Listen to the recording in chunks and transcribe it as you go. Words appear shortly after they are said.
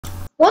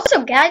What's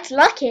up guys,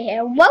 Lucky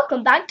here and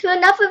welcome back to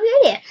another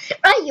video.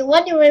 Right, you're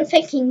wondering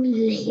thinking,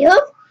 Leo?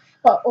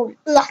 Or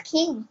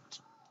Lucky,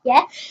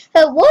 yeah?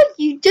 So what are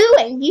you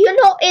doing? You're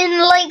not in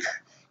like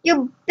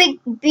your big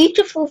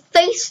beautiful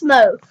face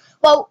mode.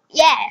 Well,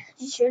 yeah,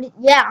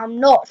 I'm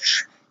not.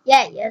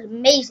 Yeah,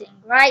 amazing,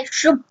 right?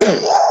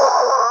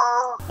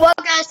 Well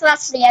guys,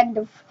 that's the end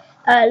of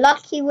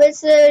Lucky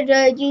Wizard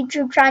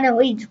YouTube channel.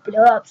 We just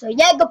blew up, so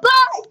yeah,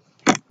 goodbye!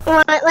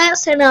 Right,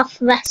 that's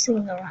enough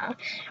messing around.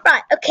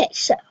 Right, okay,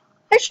 so,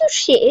 as you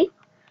see,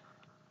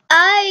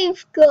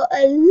 I've got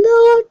a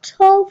lot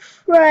of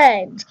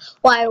friends.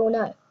 Well, I all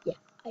know. Yeah,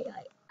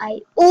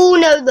 I all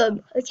know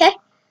them, okay?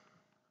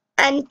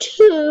 And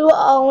 2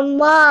 are on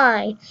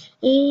mine.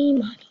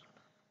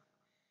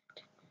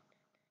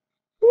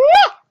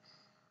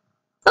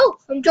 Oh,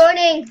 I'm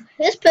joining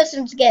this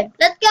person's game.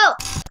 Let's go!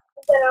 I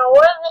don't know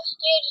what this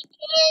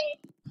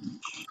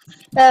dude's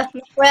doing.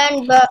 My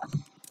friend, but,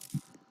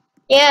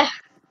 yeah.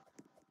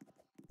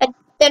 I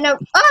don't know.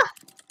 Ah!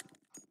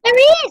 There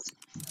he is!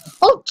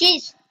 Oh,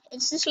 jeez.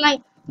 It's just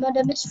like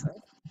murder mystery.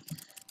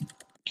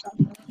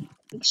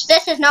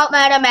 This is not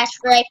murder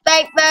mystery.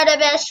 Fake murder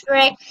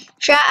mystery.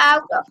 Shut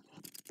out.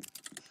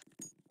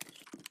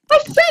 My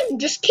friend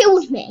just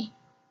killed me.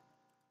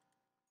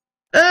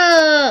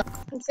 I'm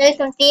so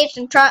confused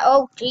and try.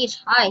 Oh,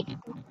 jeez. Hi.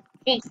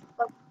 Jeez.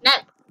 Oh, no.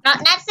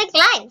 Not next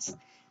lines.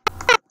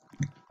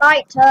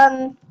 Right,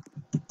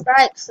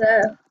 right,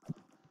 so.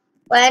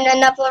 We're in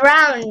another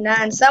round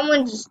and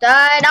someone just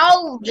died.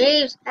 Oh,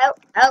 jeez. Help,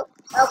 help,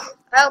 help,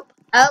 help,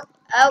 help,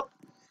 help.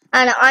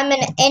 And I'm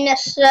an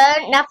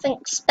innocent, nothing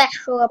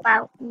special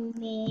about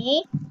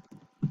me.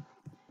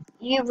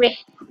 You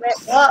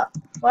what?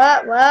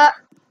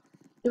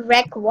 You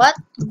wreck what?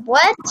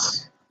 What?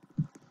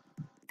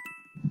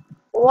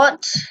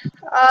 What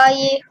are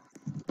you?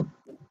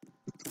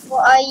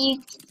 What are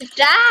you?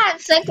 I'm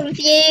so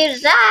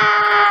confused.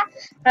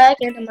 Okay,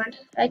 never mind.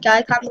 Okay,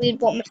 I can't read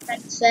what my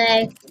friend's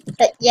saying.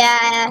 But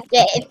yeah,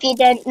 if you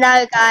don't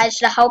know, guys,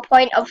 the whole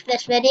point of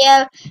this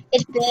video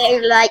is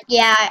being like,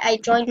 yeah, I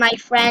join my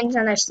friends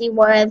and I see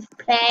what they're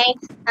playing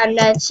and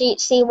then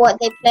see what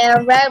they play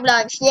on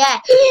Roblox. Yeah.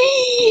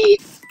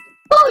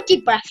 Oh,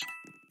 deep breath.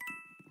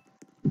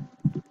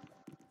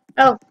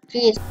 Oh,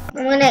 jeez.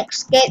 I'm gonna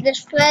escape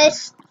this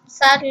place.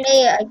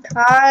 Sadly, I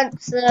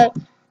can't. So, oh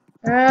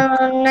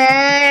no!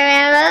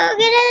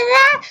 Look at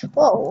that!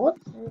 Whoa!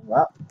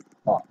 What?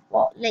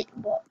 Like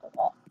what?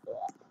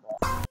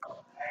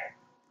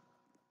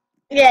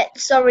 Yeah,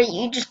 sorry,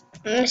 you just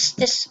missed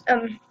this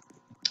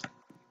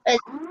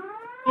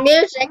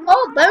music.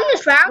 Oh,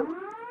 bonus round.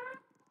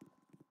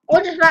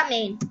 What does that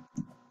mean?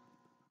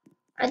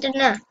 I don't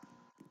know.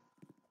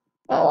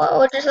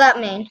 What does that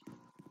mean?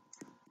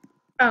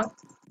 Oh,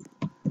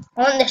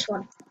 I want this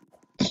one.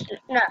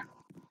 No,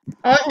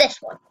 I want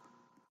this one.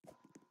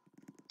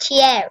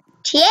 Tiaria?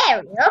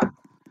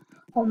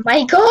 Oh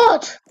my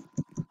god!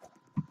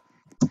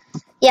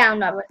 Yeah, I'm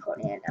not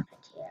recording another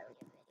Tiaria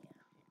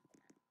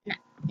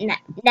video. No,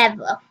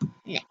 never.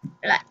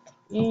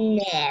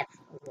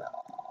 Never.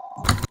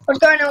 What's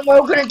going on? We're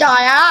all gonna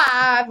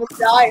die. We're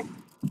gonna die.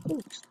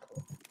 Ooh,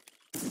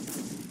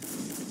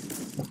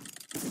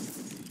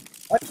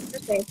 what did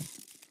this say?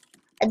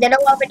 And then I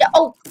want to.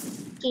 Oh,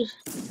 jeez.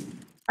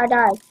 I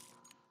died.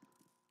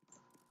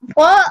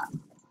 What?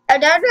 I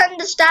don't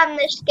understand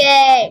this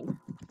game.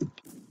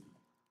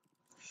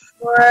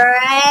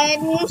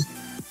 Friends,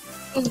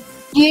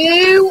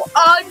 you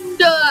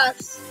understand?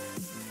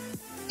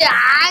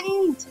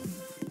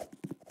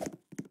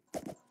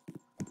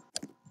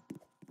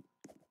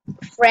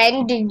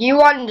 Friend, do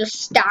you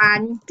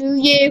understand? Do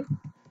you?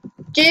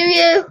 Do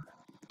you?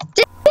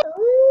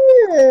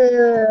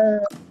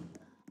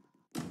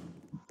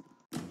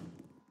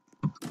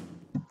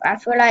 I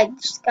feel like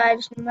this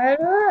guy's a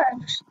murderer. I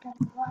just don't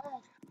know why. I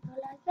just feel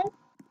like it.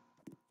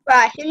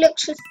 Right, he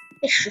looks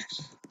suspicious.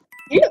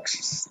 He looks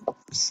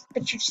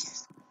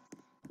suspicious.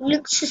 You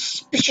look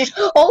suspicious.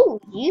 Oh,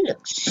 you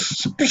look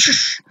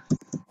suspicious.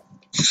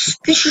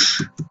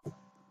 Suspicious.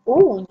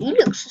 Oh, you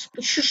look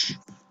suspicious.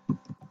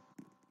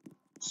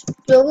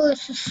 You're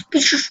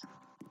suspicious.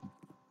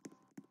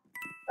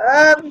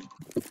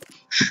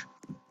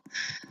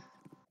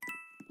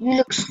 You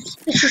look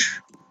suspicious.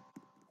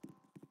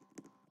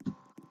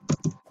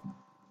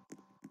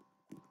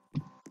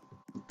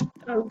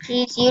 Oh,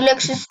 jeez, you look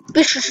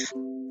suspicious.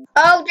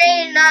 Oh,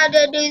 jeez, now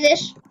don't do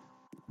this.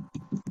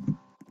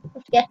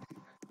 Okay,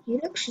 you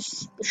look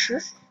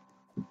suspicious.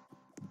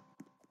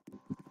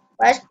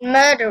 Where's the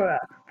murderer?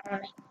 I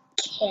want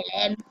to kill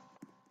him.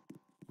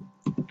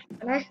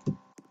 Can I?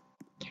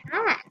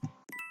 Can.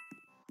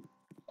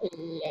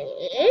 Hello?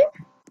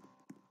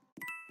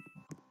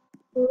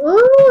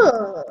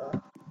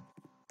 Ooh.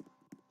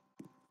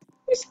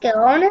 Let's go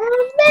on an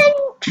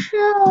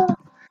adventure.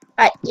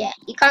 Right, yeah,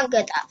 you can't go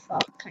that far,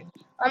 can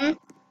you?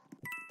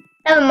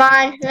 Never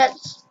mind,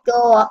 let's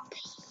go up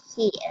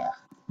here.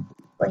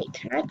 Wait,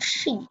 can I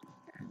cheat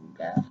and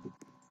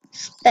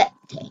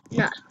spectate?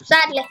 No,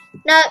 sadly,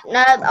 no,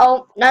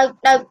 oh,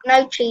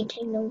 no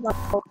cheating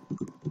involved.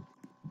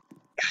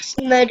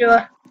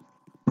 Murderer.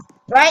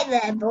 Right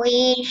there,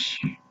 boys.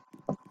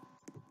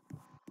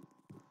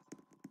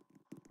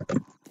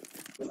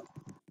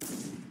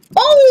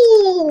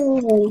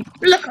 Oh,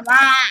 look at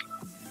that.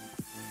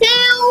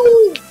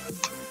 Kill!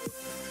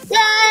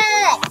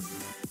 Yeah!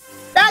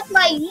 That's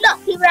my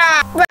lucky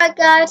round. Right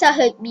guys, I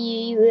hope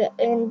you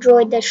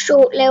enjoyed the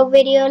short little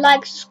video.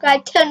 Like,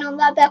 subscribe, turn on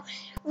that bell.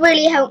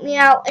 Really help me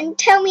out. And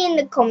tell me in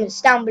the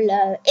comments down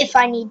below if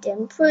I need to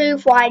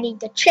improve, what I need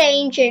to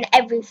change, and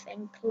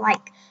everything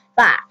like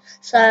that.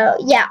 So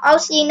yeah, I'll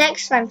see you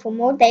next time for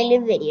more daily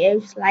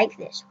videos like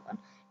this one.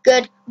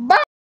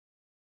 Goodbye.